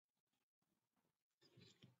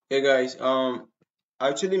Hey guys, I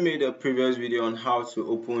actually made a previous video on how to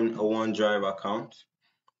open a OneDrive account.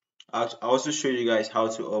 I also showed you guys how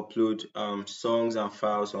to upload songs and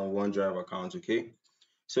files on OneDrive account. Okay,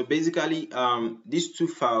 so basically, these two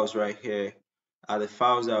files right here are the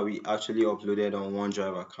files that we actually uploaded on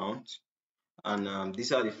OneDrive account, and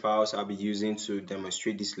these are the files I'll be using to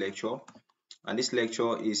demonstrate this lecture. And this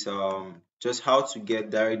lecture is just how to get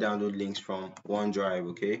direct download links from OneDrive.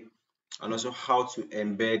 Okay, and also how to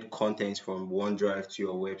embed content from OneDrive to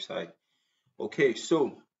your website. Okay,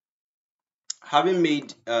 so having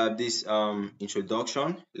made this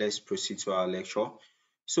introduction, let's proceed to our lecture.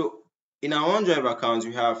 So in our OneDrive account,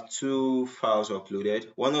 we have two files uploaded.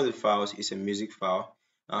 One of the files is a music file,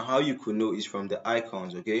 and how you could know is from the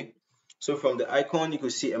icons. Okay, so from the icon, you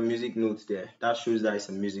could see a music note there. That shows that it's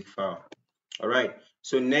a music file. All right.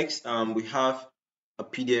 So next, we have a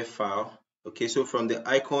PDF file. Okay. So from the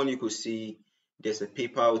icon, you could see there's a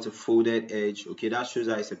paper with a folded edge. Okay. That shows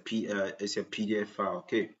that it's a PDF file.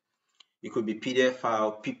 Okay. It could be PDF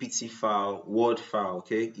file, PPT file, Word file.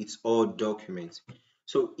 Okay. It's all documents.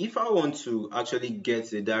 So if I want to actually get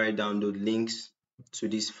the direct download links to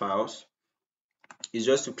these files, it's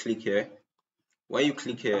just to click here. When you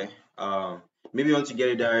click here, maybe you want to get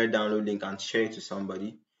a direct download link and share it to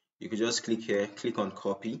somebody, you could just click here, click on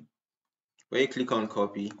copy. When you click on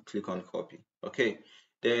copy, click on copy. Okay.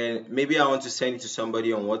 Then maybe I want to send it to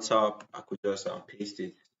somebody on WhatsApp. I could just paste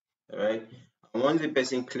it. All right. And once the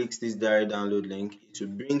person clicks this direct download link, it will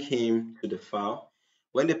bring him to the file.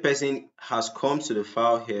 When the person has come to the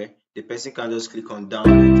file here, the person can just click on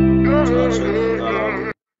download to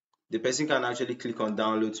actually the person can actually click on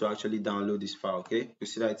download to actually download this file. Okay, you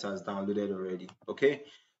see that it has downloaded already. Okay,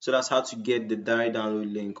 so that's how to get the direct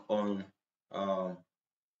download link um,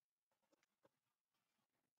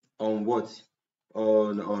 on what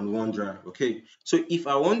on OneDrive. Okay, so if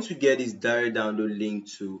I want to get this direct download link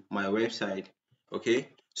to my website, okay,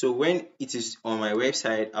 so when it is on my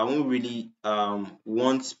website, I won't really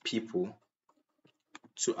want people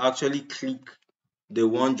to actually click the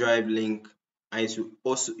OneDrive link and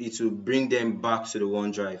it will bring them back to the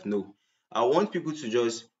OneDrive. No, I want people to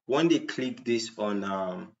just when they click this on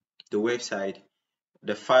the website,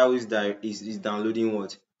 the file is downloading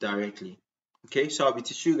what directly. Okay, so I'll be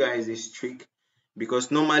teaching you guys this trick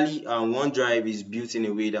because normally OneDrive is built in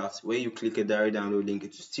a way that when you click a direct download link,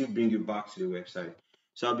 it will still bring you back to the website.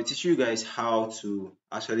 So I'll be teaching you guys how to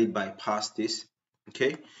actually bypass this.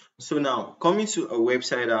 Okay, so now coming to a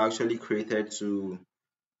website I actually created to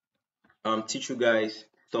teach you guys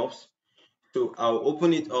stuff. So I'll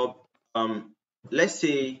open it up. Let's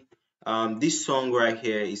say this song right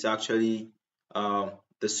here is actually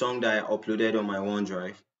the song that I uploaded on my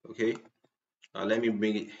OneDrive. Okay, let me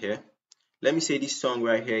bring it here. Let me say this song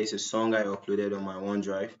right here is a song I uploaded on my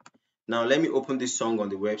OneDrive. Now let me open this song on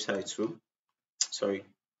the website too. Sorry,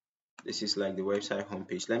 this is like the website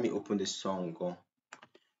homepage. Let me open this song.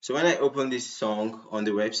 So when I open this song on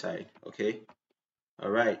the website, okay, all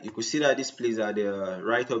right, you could see that this place at the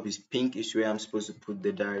right up is pink, is where I'm supposed to put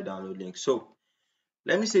the direct download link. So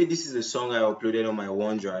let me say this is a song I uploaded on my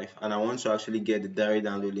OneDrive and I want to actually get the direct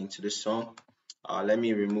download link to the song. Let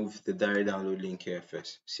me remove the direct download link here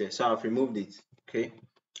first. So I've removed it. Okay,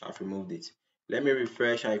 I've removed it. Let me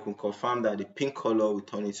refresh and you can confirm that the pink color will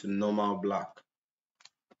turn into normal black.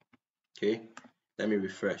 Okay, let me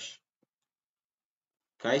refresh.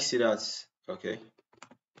 Can you see that? Okay.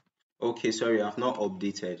 Okay, sorry, I've not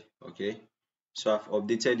updated. Okay, so I've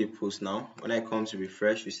updated the post now. When I come to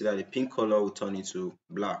refresh, you see that the pink color will turn into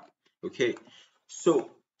black. Okay, so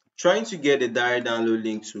trying to get the direct download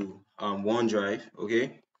link to OneDrive.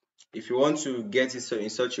 Okay, if you want to get it in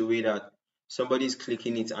such a way that somebody is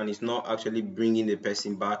clicking it and it's not actually bringing the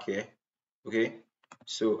person back here. Okay,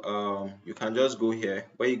 so you can just go here.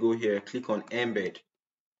 When you go here, click on embed.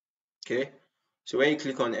 Okay, so when you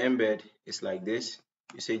click on embed, it's like this.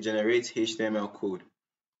 You say generate HTML code.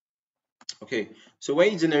 Okay, so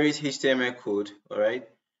when you generate HTML code, all right,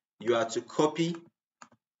 you have to copy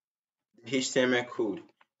the HTML code.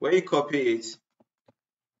 When you copy it,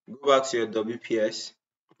 go back to your WPS,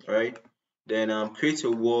 all right, then create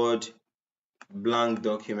a Word blank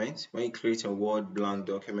document. When you create a Word blank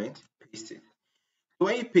document, paste it.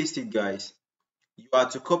 When you paste it, guys, you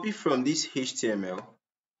have to copy from this HTML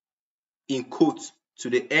in quotes to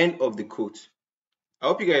the end of the quote. I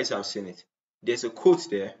hope you guys have seen it. There's a quote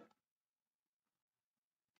there.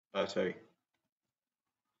 Oh, sorry.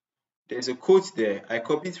 There's a quote there. I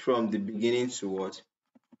copied from the beginning to what?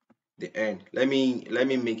 The end. Let me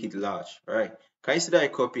make it large. All right. Can you see that I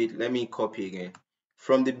copied? Let me copy again.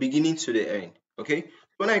 From the beginning to the end. Okay.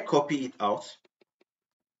 When I copy it out,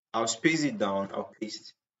 I'll space it down, I'll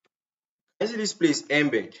paste. I see this place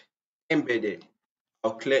embedded.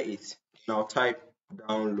 I'll clear it and I'll type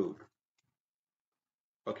download.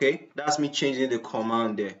 Okay, that's me changing the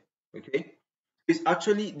command there. Okay, it's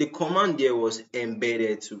actually the command there was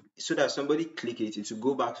embedded to so that somebody click it to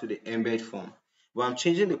go back to the embed form. But I'm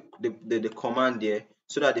changing the command there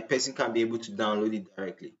so that the person can be able to download it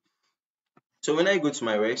directly. So when I go to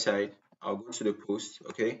my website, I'll go to the post.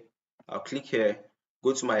 Okay, I'll click here,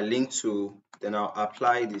 go to my link to, then I'll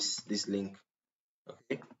apply this link.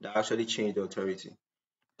 Okay, that actually changed the authority.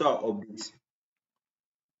 So I'll update.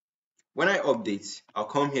 When I update, I'll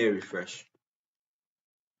come here, refresh.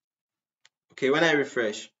 Okay, when I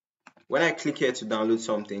refresh, when I click here to download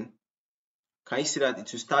something, can you see that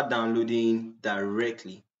it will start downloading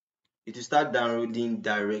directly? It will start downloading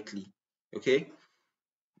directly. Okay,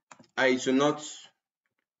 and it will not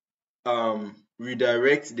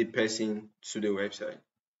redirect the person to the website.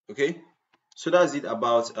 Okay, so that's it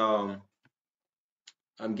about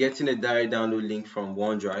I'm getting a direct download link from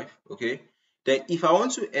OneDrive. Okay, then if I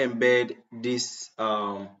want to embed this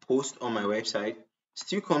post on my website,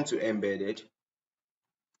 still come to embedded.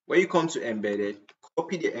 When you come to embedded,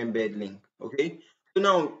 copy the embed link. Okay, so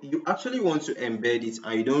now you actually want to embed it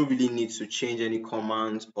and you don't really need to change any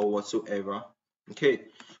commands or whatsoever. Okay,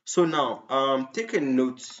 so now take a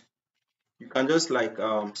note. You can just like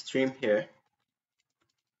stream here,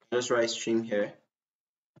 just write stream here,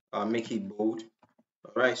 make it bold.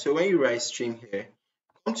 All right, so when you write stream here,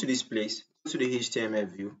 come to this place, go to the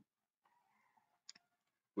HTML view.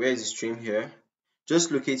 Where is the stream here?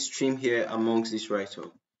 Just locate stream here amongst this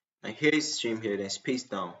write-up. And here is stream here, then space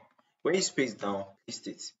down. When you space down, paste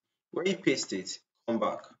it. When you paste it, come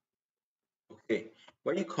back. Okay,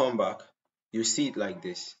 when you come back, you see it like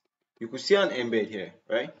this. You could see an embed here,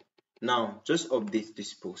 right? Now, just update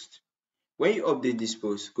this post. When you update this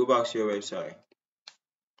post, go back to your website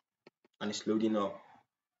and it's loading up.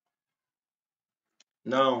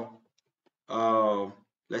 Now,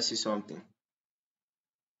 let's see something.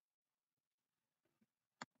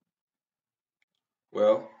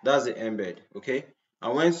 Well, that's the embed, okay?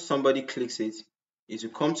 And when somebody clicks it, it will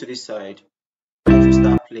come to this side and it will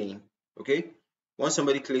start playing, okay? Once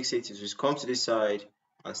somebody clicks it, it will come to this side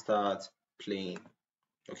and start playing,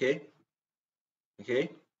 okay? Okay,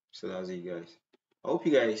 so that's it, guys. I hope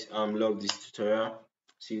you guys love this tutorial.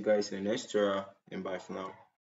 See you guys in the next tutorial, and bye for now.